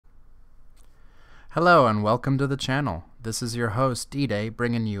Hello and welcome to the channel. This is your host D.dae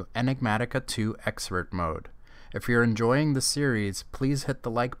bringing you Enigmatica 2 Expert Mode. If you're enjoying the series, please hit the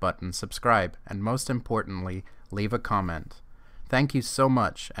like button, subscribe, and most importantly, leave a comment. Thank you so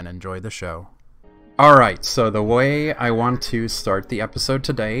much and enjoy the show. Alright, so the way I want to start the episode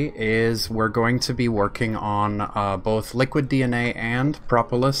today is we're going to be working on both liquid DNA and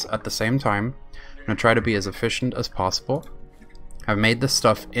Propolis at the same time. I'm going to try to be as efficient as possible. I've made this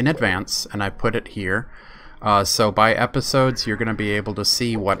stuff in advance and I put it here. So by episodes you're going to be able to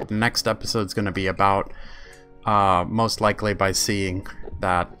see what the next episode's going to be about. Most likely by seeing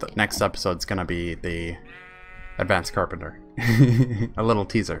that the next episode's going to be the Advanced Carpenter. A little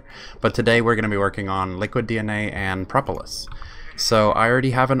teaser. But today we're going to be working on liquid DNA and Propolis. So I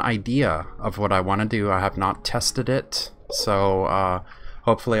already have an idea of what I want to do. I have not tested it, so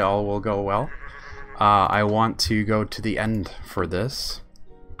hopefully all will go well. I want to go to the end for this,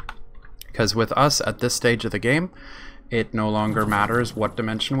 because with us at this stage of the game, it no longer matters what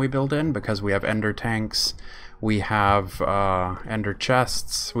dimension we build in, because we have ender tanks, we have ender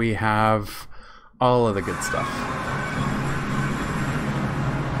chests, we have all of the good stuff.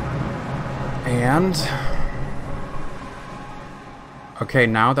 And okay,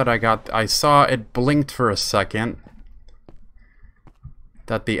 now that I saw it blinked for a second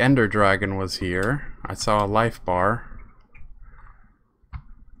that the ender dragon was here. I saw a life bar.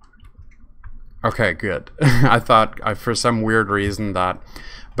 Okay, good. I thought for some weird reason that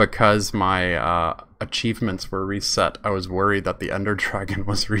because my achievements were reset, I was worried that the ender dragon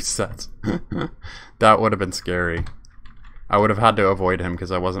was reset. That would have been scary. I would have had to avoid him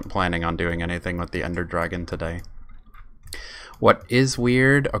because I wasn't planning on doing anything with the ender dragon today. What is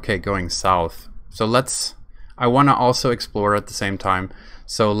weird? Okay, going south. So I want to also explore at the same time.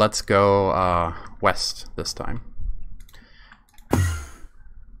 So let's go west this time.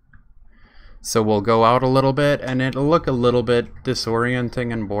 So we'll go out a little bit, and it'll look a little bit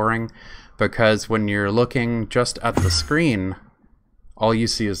disorienting and boring, because when you're looking just at the screen, all you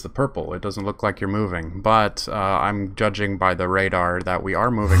see is the purple. It doesn't look like you're moving, but I'm judging by the radar that we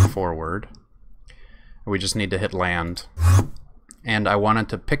are moving forward. We just need to hit land. And I wanted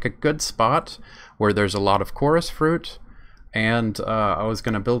to pick a good spot where there's a lot of chorus fruit, and I was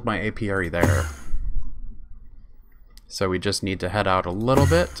going to build my apiary there. So we just need to head out a little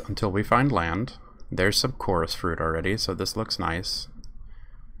bit until we find land. There's some chorus fruit already, so this looks nice.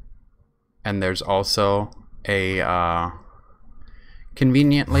 And there's also a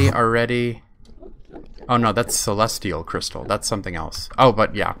conveniently already... Oh no, that's celestial crystal. That's something else. Oh,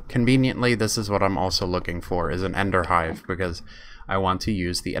 but yeah, conveniently this is what I'm also looking for, is an ender hive, because I want to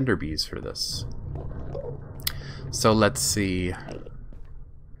use the ender bees for this. So let's see.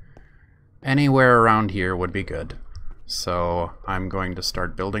 Anywhere around here would be good. So I'm going to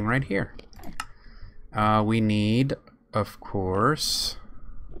start building right here. We need, of course...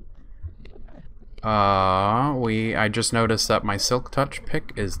 I just noticed that my Silk Touch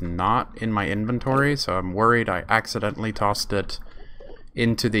pick is not in my inventory, so I'm worried I accidentally tossed it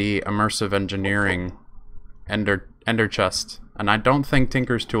into the immersive engineering ender chest. And I don't think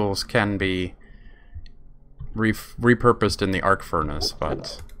Tinker's tools can be repurposed in the arc furnace,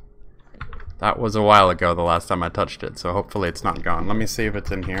 but that was a while ago the last time I touched it, so hopefully it's not gone. Let me see if it's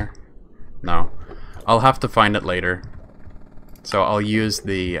in here. No. I'll have to find it later. So I'll use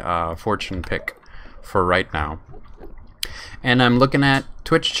the fortune pick for right now. And I'm looking at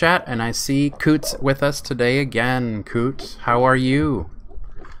Twitch chat and I see Coot's with us today again. Coot, how are you?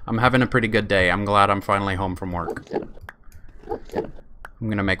 I'm having a pretty good day. I'm glad I'm finally home from work. I'm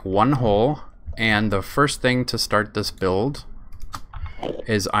gonna make one hole, and the first thing to start this build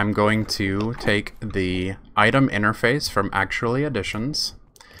is I'm going to take the item interface from Actually Additions,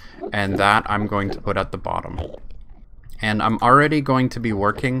 and that I'm going to put at the bottom. And I'm already going to be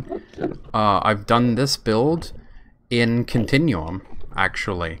working, I've done this build in Continuum,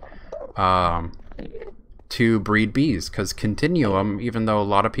 actually, to breed bees, because Continuum, even though a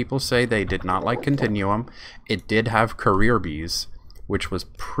lot of people say they did not like Continuum, it did have career bees, which was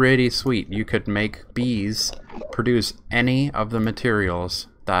pretty sweet. You could make bees produce any of the materials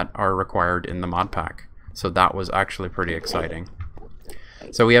that are required in the mod pack. So that was actually pretty exciting.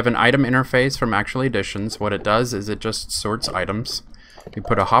 So we have an item interface from Actually Additions. What it does is it just sorts items. We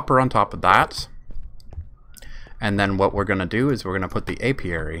put a hopper on top of that. And then what we're going to do is we're going to put the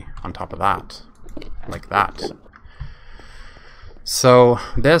apiary on top of that. Like that. So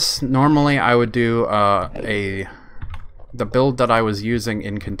this, normally I would do the build that I was using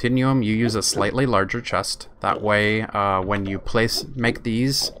in Continuum, you use a slightly larger chest. That way, when you make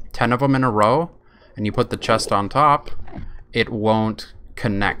these 10 of them in a row, and you put the chest on top, it won't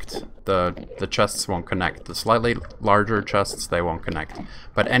connect. The chests won't connect. The slightly larger chests, they won't connect.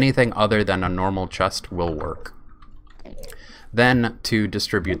 But anything other than a normal chest will work. Then, to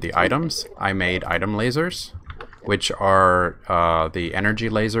distribute the items, I made item lasers, which are the energy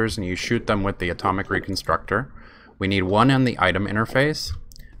lasers, and you shoot them with the atomic reconstructor. We need one in the item interface.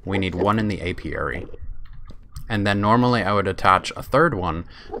 We need one in the apiary. And then normally I would attach a third one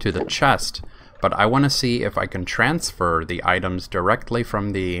to the chest, but I want to see if I can transfer the items directly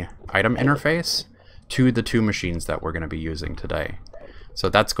from the item interface to the two machines that we're going to be using today. So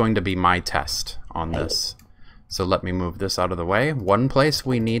that's going to be my test on this. So let me move this out of the way. One place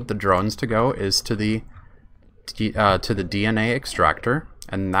we need the drones to go is to the DNA extractor,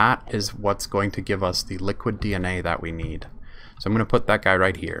 and that is what's going to give us the liquid DNA that we need. So I'm going to put that guy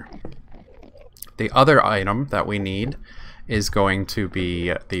right here. The other item that we need is going to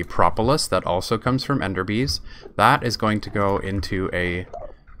be the Propolis that also comes from ender bees. That is going to go into a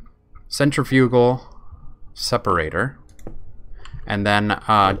centrifugal separator. And then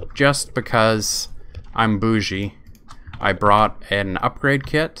just because I'm bougie, I brought an upgrade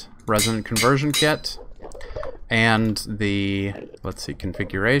kit, resonant conversion kit, and the, let's see,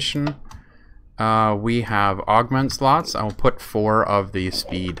 configuration. We have augment slots. I'll put 4 of the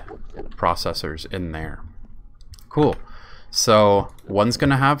speed processors in there. Cool. So one's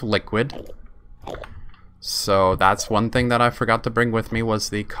gonna have liquid. So that's one thing that I forgot to bring with me, was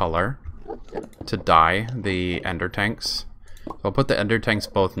the color to dye the ender tanks. So I'll put the ender tanks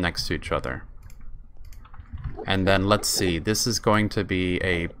both next to each other. And then let's see, this is going to be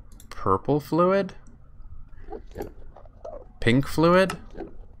a purple fluid? Pink fluid?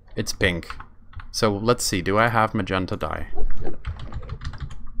 It's pink. So let's see, do I have magenta dye?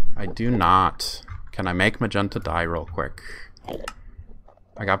 I do not. Can I make magenta dye real quick?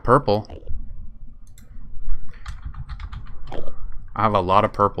 I got purple. I have a lot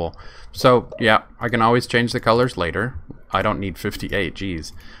of purple. So yeah, I can always change the colors later. I don't need 58,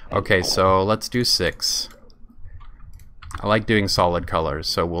 geez. Okay, so let's do 6. I like doing solid colors,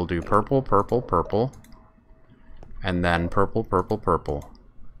 so we'll do purple, purple, purple, and then purple, purple, purple.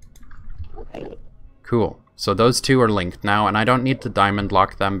 Cool. So those two are linked now, and I don't need to diamond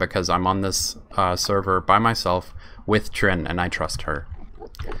lock them because I'm on this server by myself with Trin, and I trust her.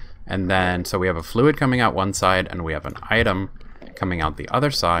 And then, so we have a fluid coming out one side, and we have an item coming out the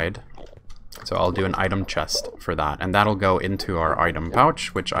other side. So I'll do an item chest for that, and that'll go into our item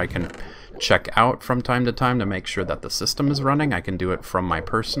pouch, which I can check out from time to time to make sure that the system is running. I can do it from my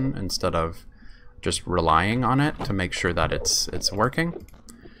person instead of just relying on it to make sure that it's working.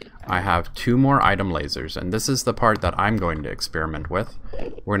 I have 2 more item lasers, and this is the part that I'm going to experiment with.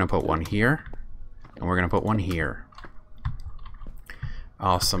 We're going to put one here, and we're going to put one here.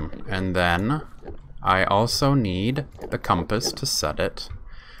 Awesome. And then I also need the compass to set it.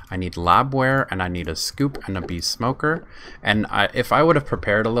 I need labware, and I need a scoop and a bee smoker. And if I would have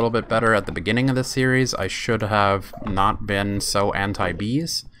prepared a little bit better at the beginning of the series, I should have not been so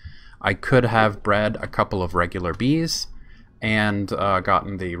anti-bees. I could have bred a couple of regular bees and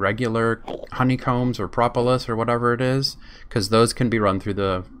gotten the regular honeycombs or propolis or whatever it is, because those can be run through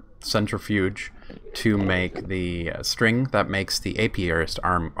the centrifuge to make the string that makes the apiarist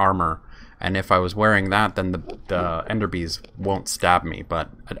armor. And if I was wearing that, then the ender bees won't stab me.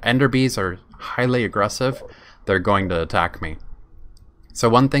 But ender bees are highly aggressive. They're going to attack me. So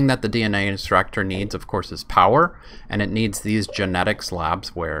one thing that the DNA extractor needs, of course, is power. And it needs these genetics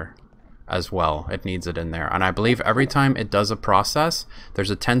labware as well. It needs it in there. And I believe every time it does a process, there's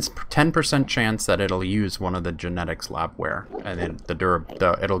a 10% chance that it'll use one of the genetics labware. And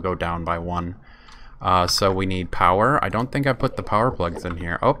it'll go down by 1. So we need power. I don't think I put the power plugs in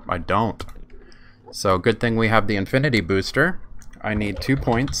here. Oh, I don't. So good thing we have the infinity booster. I need 2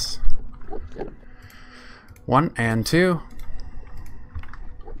 points. 1 and 2.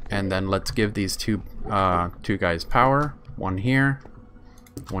 And then let's give these two guys power. 1 here.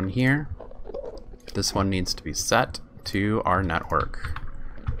 1 here. This one needs to be set to our network.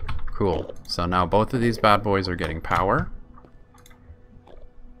 Cool. So now both of these bad boys are getting power.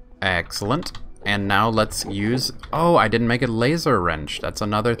 Excellent. And now let's use... Oh, I didn't make a laser wrench. That's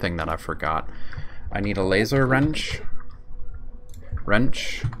another thing that I forgot. I need a laser wrench.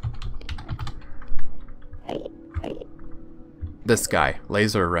 Wrench. This guy.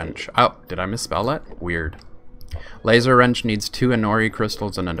 Laser wrench. Oh, did I misspell it? Weird. Laser wrench needs 2 Inori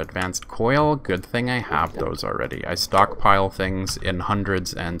crystals and an advanced coil. Good thing I have those already. I stockpile things in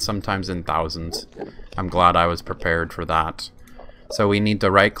hundreds and sometimes in thousands. I'm glad I was prepared for that. So we need to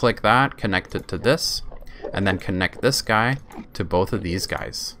right-click that, connect it to this, and then connect this guy to both of these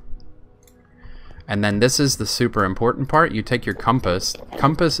guys. And then this is the super important part. You take your compass.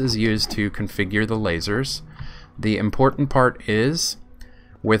 Compass is used to configure the lasers. The important part is,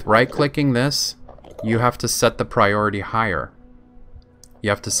 with right-clicking this, you have to set the priority higher. You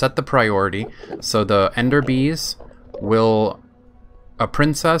have to set the priority so the ender bees will, a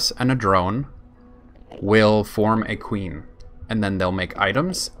princess and a drone will form a queen. And then they'll make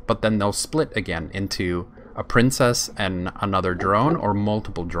items, but then they'll split again into a princess and another drone or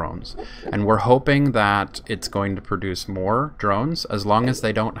multiple drones. And we're hoping that it's going to produce more drones as long as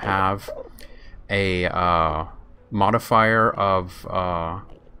they don't have a modifier of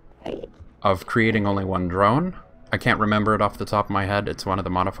creating only one drone. I can't remember it off the top of my head. It's one of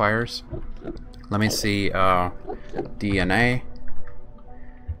the modifiers. Let me see. DNA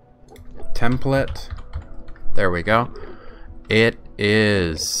template. There we go. It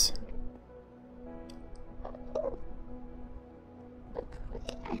is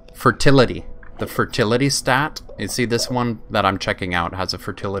fertility. The fertility stat, you see this one that I'm checking out has a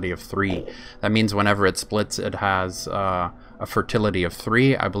fertility of 3. That means whenever it splits, it has a fertility of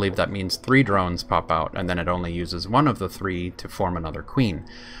 3. I believe that means 3 drones pop out, and then it only uses one of the 3 to form another queen.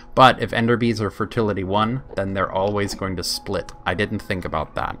 But if ender bees are fertility 1, then they're always going to split. I didn't think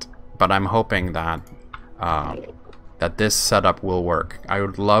about that, but I'm hoping that that this setup will work. I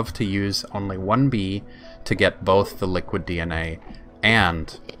would love to use only one bee to get both the liquid DNA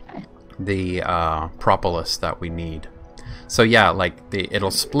and the propolis that we need. So yeah, like it'll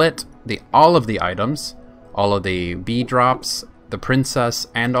split all of the items, all of the bee drops, the princess,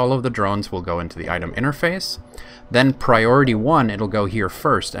 and all of the drones will go into the item interface. Then priority 1, it'll go here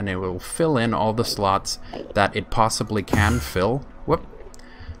first, and it will fill in all the slots that it possibly can fill.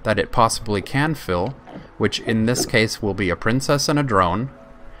 That it possibly can fill, which in this case will be a princess and a drone,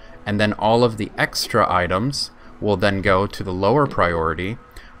 and then all of the extra items will then go to the lower priority.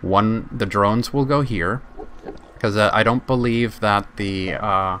 The drones will go here, because I don't believe that the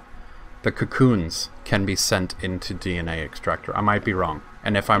cocoons can be sent into DNA extractor. I might be wrong,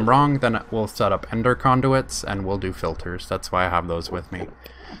 and if I'm wrong, then we'll set up ender conduits and we'll do filters. That's why I have those with me.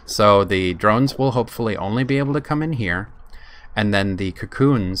 So the drones will hopefully only be able to come in here, and then the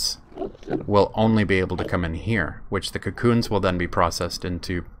cocoons will only be able to come in here, which the cocoons will then be processed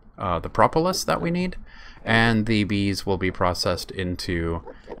into the propolis that we need, and the bees will be processed into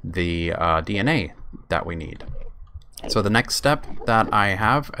the DNA that we need. So the next step that I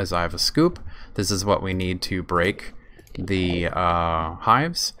have is I have a scoop. This is what we need to break the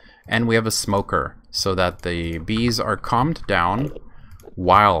hives, and we have a smoker so that the bees are calmed down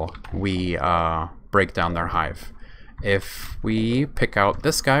while we break down their hive. If we pick out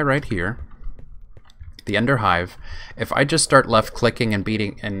this guy right here, the ender hive, if I just start left clicking and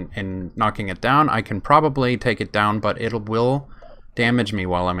beating and knocking it down, I can probably take it down, but it will damage me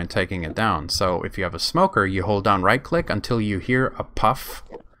while I'm taking it down. So if you have a smoker, you hold down right click until you hear a puff.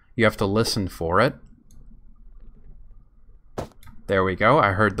 You have to listen for it. There we go,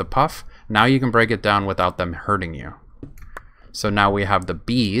 I heard the puff. Now you can break it down without them hurting you. So now we have the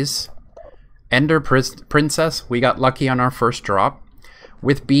bees. Ender princess, we got lucky on our first drop.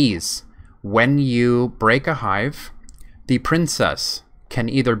 With bees, when you break a hive, the princess can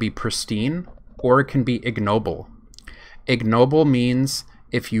either be pristine or it can be ignoble. Ignoble means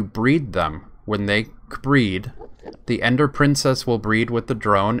if you breed them, when they breed, the ender princess will breed with the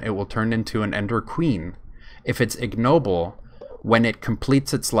drone, it will turn into an ender queen. If it's ignoble, when it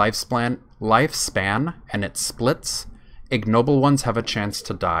completes its lifespan and it splits, ignoble ones have a chance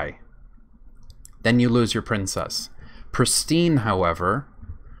to die. Then you lose your princess. Pristine, however,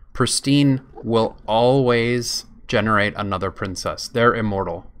 pristine will always generate another princess. They're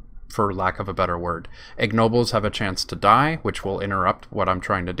immortal, for lack of a better word. Ignobles have a chance to die, which will interrupt what I'm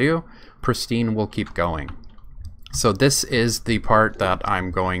trying to do. Pristine will keep going. So this is the part that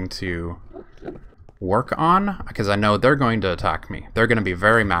I'm going to work on, because I know they're going to attack me. They're going to be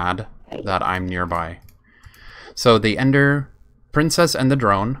very mad that I'm nearby. So the ender princess and the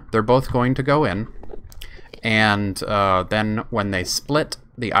drone, they're both going to go in, and then when they split,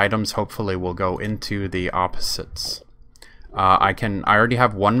 the items hopefully will go into the opposites. I already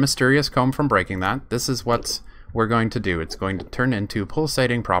have one mysterious comb from breaking that. This is what we're going to do. It's going to turn into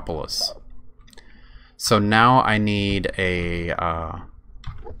pulsating propolis. So now I need an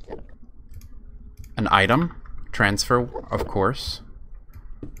item transfer, of course.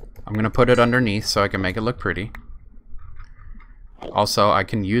 I'm gonna put it underneath so I can make it look pretty. Also, I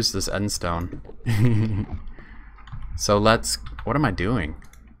can use this end stone. So what am I doing?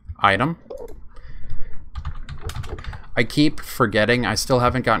 Item. I keep forgetting, I still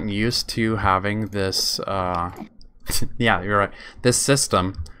haven't gotten used to having this, yeah, you're right, this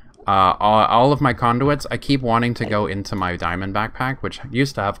system All of my conduits, I keep wanting to go into my diamond backpack, which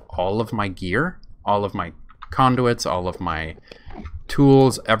used to have all of my gear, all of my conduits, all of my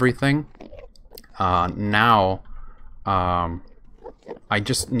tools, everything. Now, I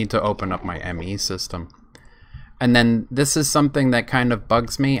just need to open up my ME system. And then this is something that kind of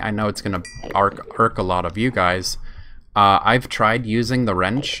bugs me. I know it's going to irk a lot of you guys. I've tried using the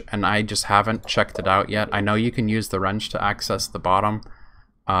wrench, and I just haven't checked it out yet. I know you can use the wrench to access the bottom.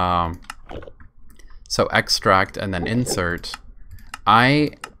 So extract and then insert.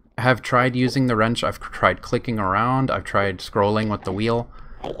 I have tried using the wrench. I've tried clicking around. I've tried scrolling with the wheel.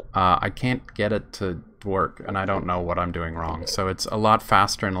 I can't get it to work, and I don't know what I'm doing wrong. So it's a lot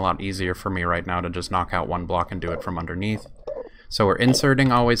faster and a lot easier for me right now to just knock out one block and do it from underneath. So we're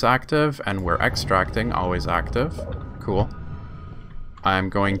inserting always active, and we're extracting always active. Cool. I'm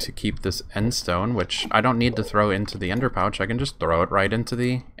going to keep this end stone, which I don't need to throw into the ender pouch. I can just throw it right into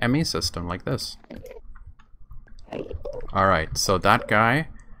the ME system like this. Alright, so that guy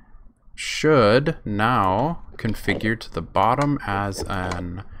should now configure to the bottom as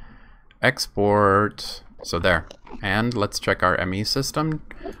an export. So there. And let's check our ME system.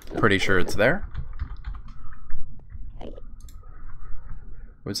 Pretty sure it's there.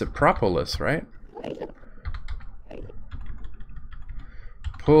 Was it Propolis, right?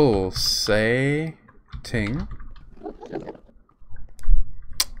 Pulsating.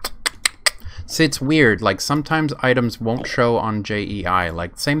 See, it's weird. Like, sometimes items won't show on JEI.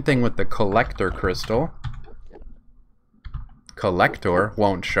 Like, same thing with the collector crystal. Collector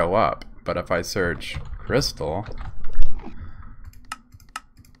won't show up. But if I search crystal,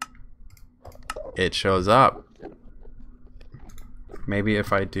 it shows up. Maybe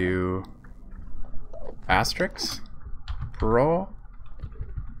if I do asterisk, pro,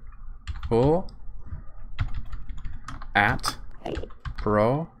 pull, at,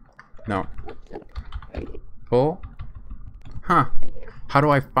 pro, no, pull, huh, how do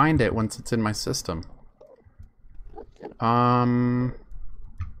I find it once it's in my system?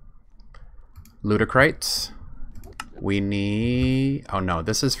 Ludocrates, we need, oh no,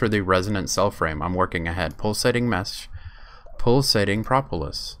 this is for the resonant cell frame. I'm working ahead. Pulsating mesh, pulsating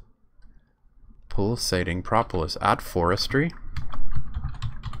propolis, pulsating propolis at forestry.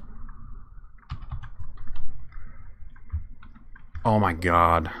 Oh my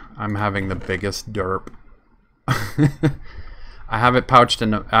god, I'm having the biggest derp. I have it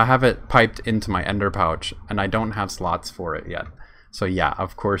piped into my ender pouch, and I don't have slots for it yet. So yeah,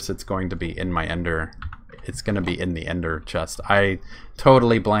 of course it's going to be in my ender. It's going to be in the ender chest. I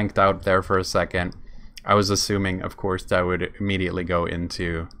totally blanked out there for a second. I was assuming, of course, that would immediately go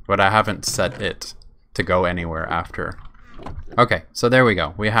into, but I haven't set it to go anywhere after. Okay, so there we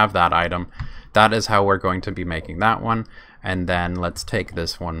go. We have that item. That is how we're going to be making that one. And then let's take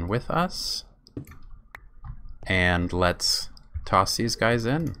this one with us. And let's toss these guys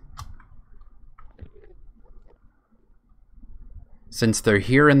in. Since they're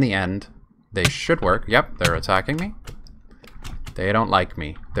here in the end, they should work. Yep, they're attacking me. They don't like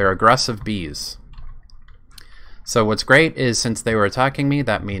me. They're aggressive bees. So what's great is since they were attacking me,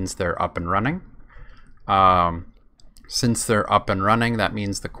 that means they're up and running. Since they're up and running, that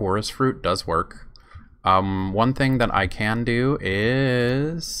means the chorus fruit does work. One thing that I can do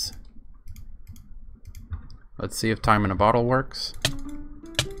is... Let's see if time in a bottle works.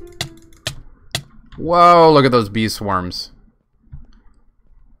 Whoa, look at those bee swarms.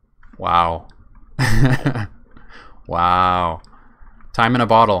 Wow. Wow. Time in a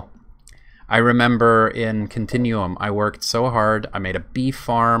bottle. I remember in Continuum, I worked so hard. I made a bee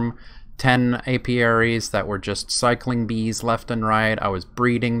farm, 10 apiaries that were just cycling bees left and right. I was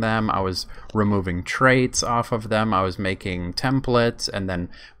breeding them. I was removing traits off of them. I was making templates and then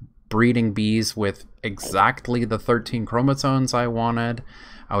breeding bees with exactly the 13 chromosomes I wanted.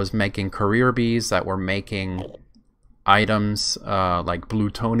 I was making career bees that were making items like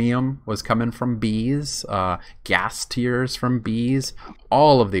plutonium was coming from bees, gas tiers from bees,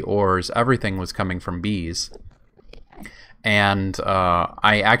 all of the ores, everything was coming from bees. And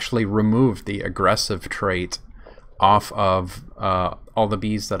I actually removed the aggressive trait off of all the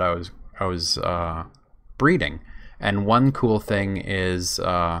bees that I was breeding. And one cool thing is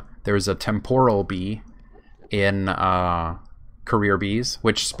there's a temporal bee in career bees,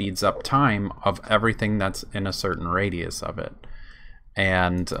 which speeds up time of everything that's in a certain radius of it.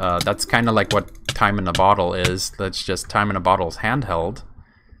 And that's kind of like what time in a bottle is. That's just time in a bottle's handheld.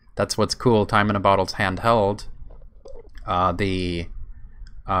 That's what's cool. Time in a bottle's handheld. The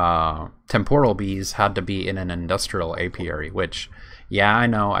temporal bees had to be in an industrial apiary, which, yeah, I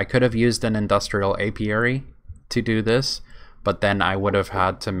know, I could have used an industrial apiary to do this, but then I would have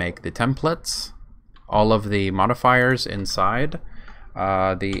had to make the templates, all of the modifiers inside.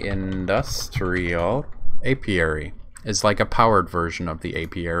 The industrial apiary is like a powered version of the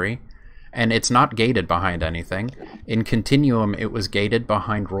apiary, and it's not gated behind anything. In Continuum, it was gated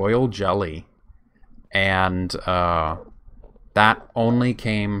behind royal jelly, and that only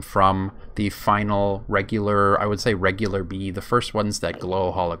came from the final regular, I would say regular bee, the first ones that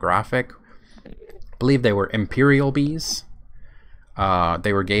glow holographic. I believe they were imperial bees.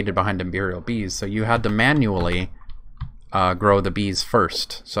 They were gated behind imperial bees, so you had to manually grow the bees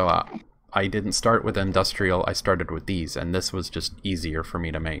first. So I didn't start with industrial, I started with these, and this was just easier for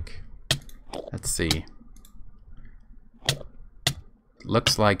me to make. Let's see.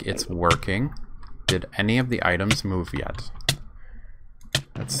 Looks like it's working. Did any of the items move yet?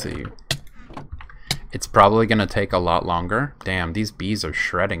 Let's see. It's probably going to take a lot longer. Damn, these bees are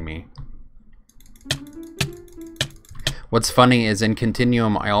shredding me. What's funny is in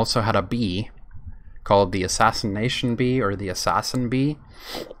Continuum, I also had a bee called the assassination bee, or the assassin bee.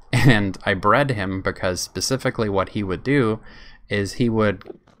 And I bred him because specifically what he would do is he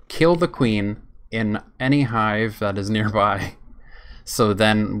would kill the queen in any hive that is nearby. So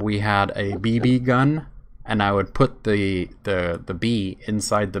then we had a BB gun, and I would put the bee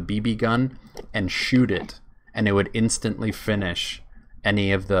inside the BB gun and shoot it, and it would instantly finish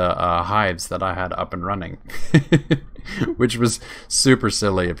any of the hives that I had up and running. Which was super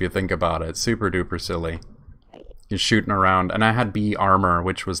silly if you think about it. Super duper silly. You're shooting around, and I had bee armor,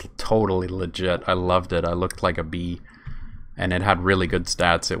 which was totally legit. I loved it. I looked like a bee, and it had really good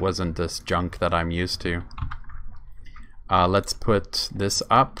stats. It wasn't this junk that I'm used to. Let's put this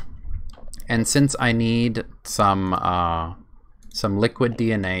up, and since I need some liquid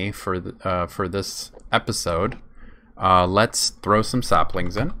DNA for this episode, let's throw some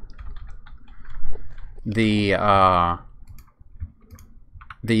saplings in. The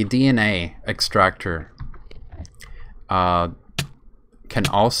DNA extractor can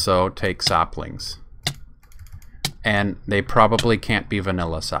also take saplings, and they probably can't be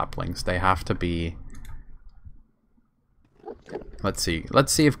vanilla saplings. They have to be. Let's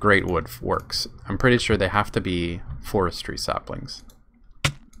see if great wood works. I'm pretty sure they have to be forestry saplings.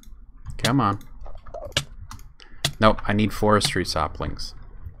 Come on. Nope, I need forestry saplings.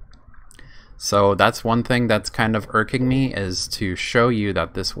 So that's one thing that's kind of irking me, is to show you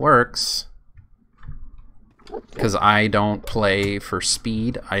that this works. Because I don't play for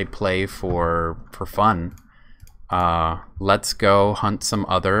speed, I play for fun. Let's go hunt some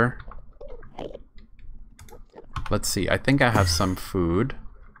other. Let's see, I think I have some food.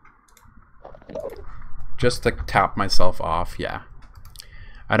 Just to tap myself off, yeah.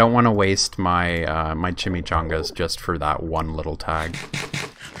 I don't want to waste my my chimichangas just for that one little tag.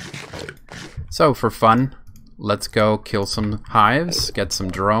 So for fun, let's go kill some hives, get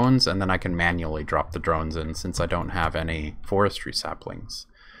some drones, and then I can manually drop the drones in since I don't have any forestry saplings.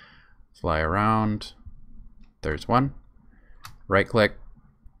 Fly around. There's one. Right click.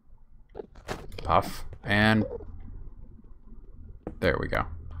 Puff. And there we go.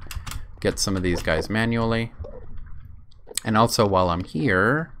 Get some of these guys manually. And also while I'm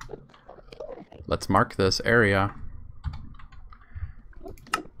here, let's mark this area.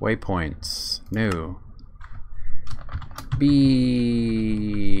 Waypoints. New. Bees.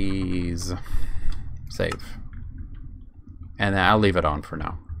 Save. And I'll leave it on for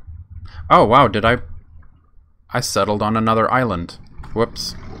now. Oh wow, I settled on another island.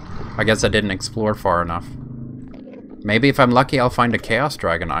 Whoops. I guess I didn't explore far enough. Maybe if I'm lucky I'll find a Chaos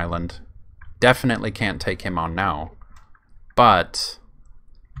Dragon island. Definitely can't take him on now. But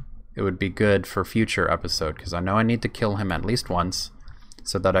it would be good for future episode, because I know I need to kill him at least once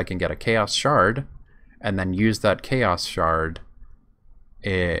so that I can get a Chaos Shard and then use that Chaos Shard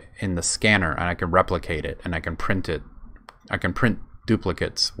in the scanner, and I can replicate it and I can print it. I can print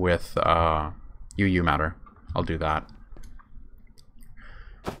duplicates with UU matter. I'll do that.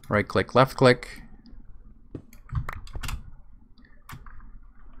 Right click, left click.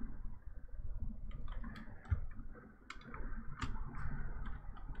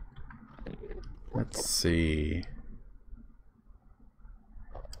 Let's see.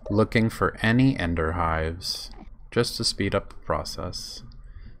 Looking for any ender hives just to speed up the process.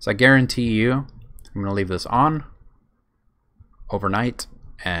 So I guarantee you, I'm going to leave this on overnight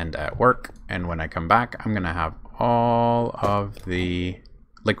and at work, and when I come back I'm going to have all of the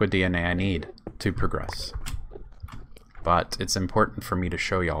liquid DNA I need to progress. But it's important for me to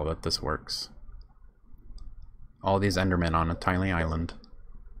show y'all that this works. All these endermen on a tiny island.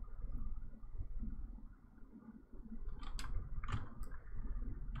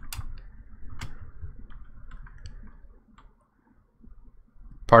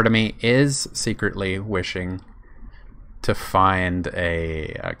 Part of me is secretly wishing to find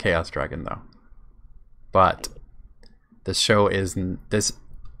a Chaos Dragon, though. But this show is this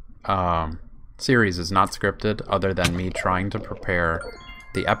series is not scripted, other than me trying to prepare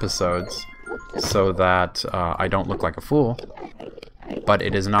the episodes so that I don't look like a fool. But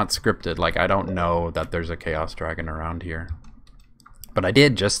it is not scripted. Like, I don't know that there's a Chaos Dragon around here. But I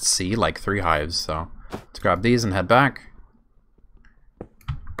did just see like 3 hives, so let's grab these and head back.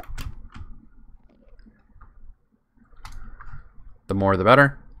 The more the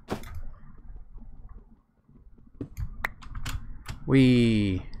better.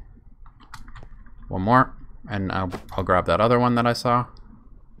 One more, and I'll grab that other one that I saw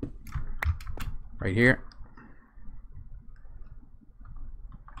right here.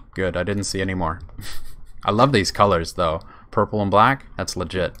 Good, I didn't see any more. I love these colors though. Purple and black, that's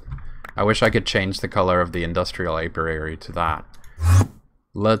legit. I wish I could change the color of the industrial apiary to that.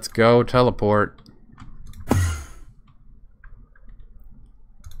 Let's go teleport.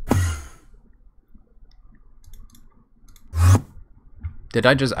 Did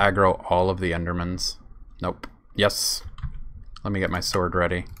I just aggro all of the Endermans? Nope. Yes. Let me get my sword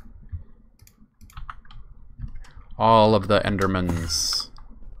ready. All of the Endermans.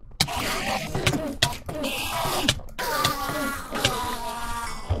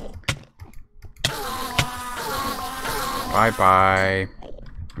 Bye-bye.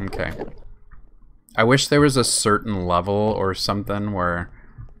 Okay. I wish there was a certain level or something where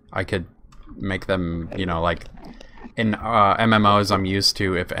I could make them, you know, like in MMOs I'm used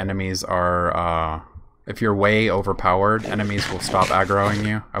to, if enemies are, if you're way overpowered, enemies will stop aggroing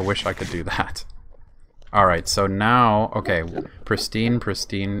you. I wish I could do that. Alright, so now, okay, pristine,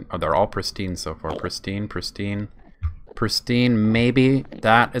 oh, they're all pristine so far. Pristine, maybe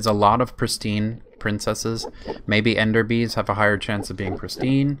that is a lot of pristine princesses. Maybe ender bees have a higher chance of being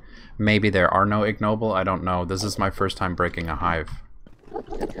pristine. Maybe there are no ignoble, I don't know. This is my first time breaking a hive.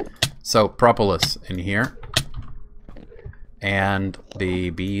 So, Propolis in here. And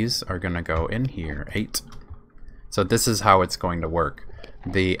the bees are gonna go in here. 8. So this is how it's going to work.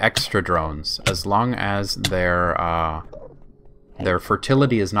 The extra drones, as long as their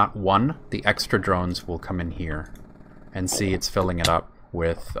fertility is not 1, the extra drones will come in here. And see, it's filling it up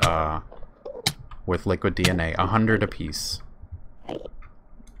with liquid DNA, 100 apiece.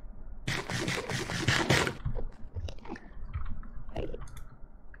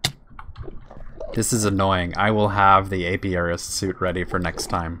 This is annoying. I will have the apiarist suit ready for next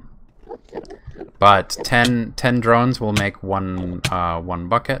time. But 10 drones will make one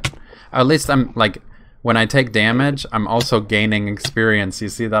bucket. At least I'm like, when I take damage, I'm also gaining experience. You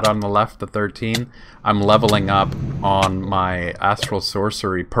see that on the left, the 13? I'm leveling up on my astral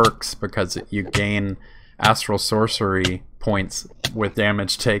sorcery perks because you gain astral sorcery points with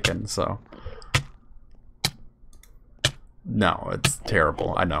damage taken, so. No, it's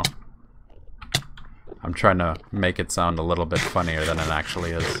terrible, I know. I'm trying to make it sound a little bit funnier than it actually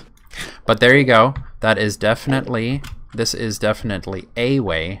is. But there you go. That is definitely, this is definitely a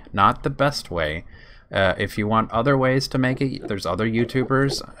way, not the best way. If you want other ways to make it, there's other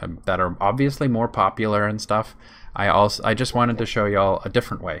YouTubers that are obviously more popular and stuff. I just wanted to show y'all a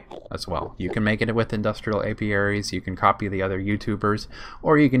different way as well. You can make it with industrial apiaries, you can copy the other YouTubers,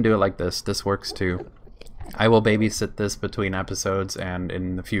 or you can do it like this. This works too. I will babysit this between episodes and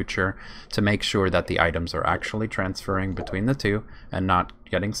in the future to make sure that the items are actually transferring between the two and not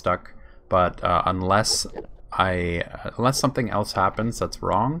getting stuck. But unless something else happens that's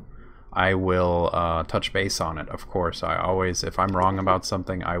wrong, I will touch base on it. Of course, I always, if I'm wrong about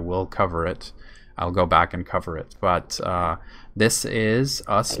something, I will cover it. I'll go back and cover it. But this is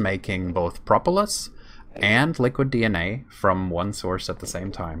us making both Propolis and liquid DNA from one source at the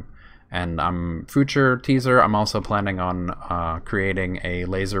same time. And future teaser, I'm also planning on creating a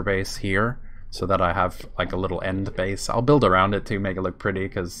laser base here so that I have like a little end base. I'll build around it to make it look pretty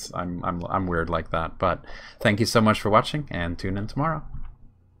because I'm weird like that. But thank you so much for watching and tune in tomorrow.